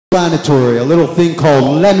Explanatory, a little thing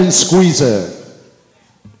called lemon squeezer.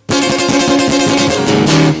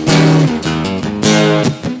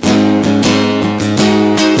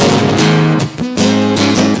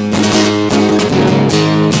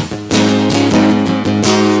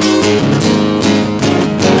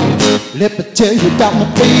 Let me tell you about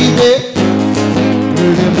my baby.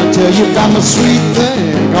 Let me tell you about my sweet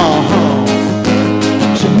thing.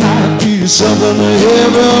 She might be something to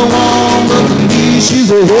everyone, but to me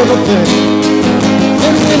she's a everything.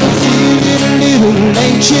 And when I'm feeling a little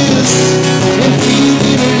anxious and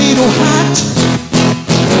feeling a little hot,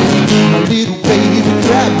 my little baby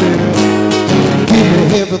grab me, give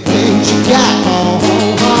me everything she got.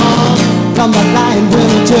 I'm not lying when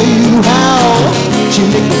I tell you how she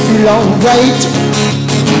make me feel alright.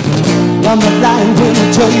 I'm not lying when I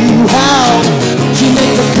tell you how she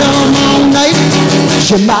make me come all night.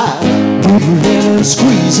 She my little lemon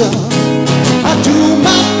squeezer. I do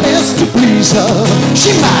my best to please her.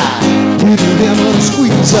 She my little lemon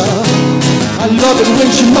squeezer. I love it when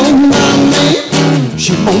she moan my name.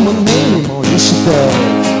 She moan my name, oh yes she does.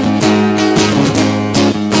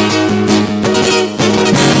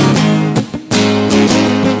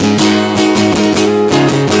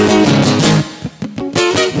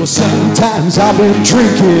 Well, sometimes I've been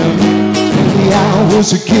drinking and the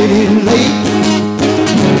hours are getting late.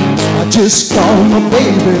 I just called my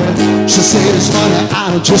baby. She says, honey,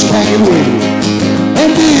 I just can't wait.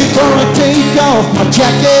 And before I take off my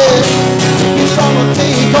jacket, before I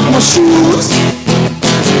take off my shoes,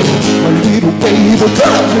 my little baby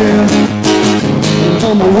got me.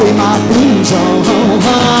 Come away my blues.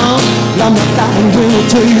 I'm not lying when I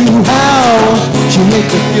tell you how she make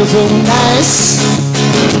me feel so nice.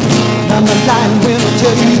 I'm not lying when I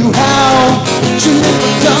tell you how she make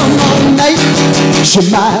me come all night. She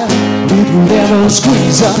my little lemon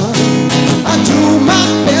squeezer. I do my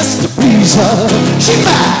best to please her. She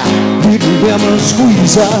my little lemon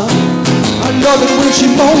squeezer. I love it when she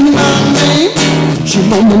moan my name. She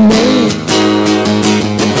moan my name.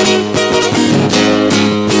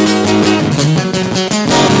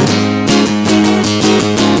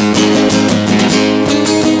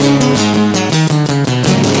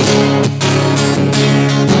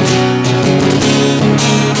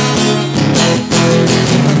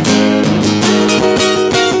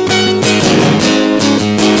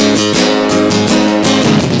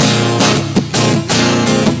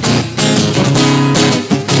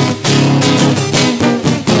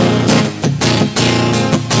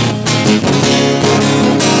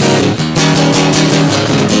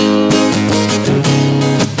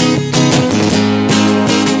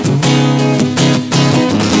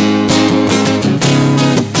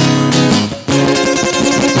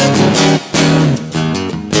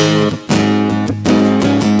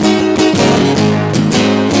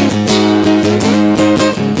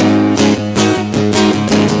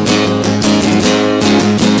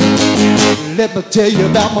 Let me tell you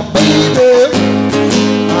about my baby.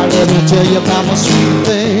 Let me tell you about my sweet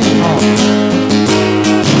thing.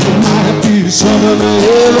 She might be something to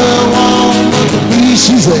everyone, but to me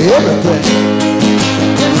she's a everything.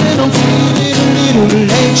 And when I'm feeling a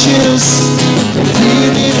little anxious and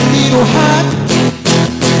feeling a little hot,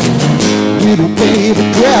 little baby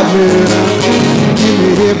grab me, give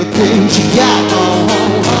me everything she got.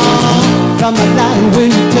 I'm not lying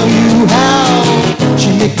when I tell you how she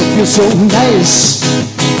make me feel so nice.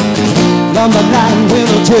 I'm not lying when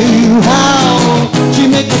I tell you how she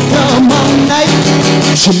make me come all night.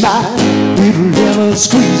 She my little lemon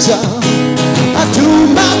squeezer. I do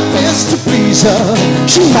my best to please her.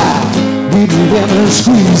 She my little lemon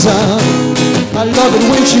squeezer. I love it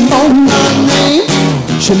when she moan my name.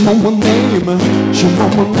 She moan my name. She moan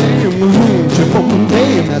my name. She moan my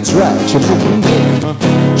name. That's right. She moan my name.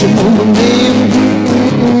 She moan my name.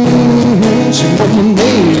 She moan my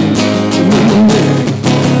name. She moan my name.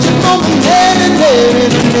 She moan my name. She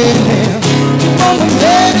moan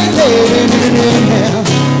my name.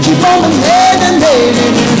 She moan my name.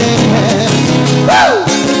 Woo!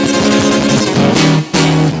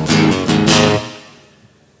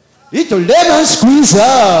 It's a lemon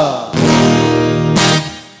squeezer.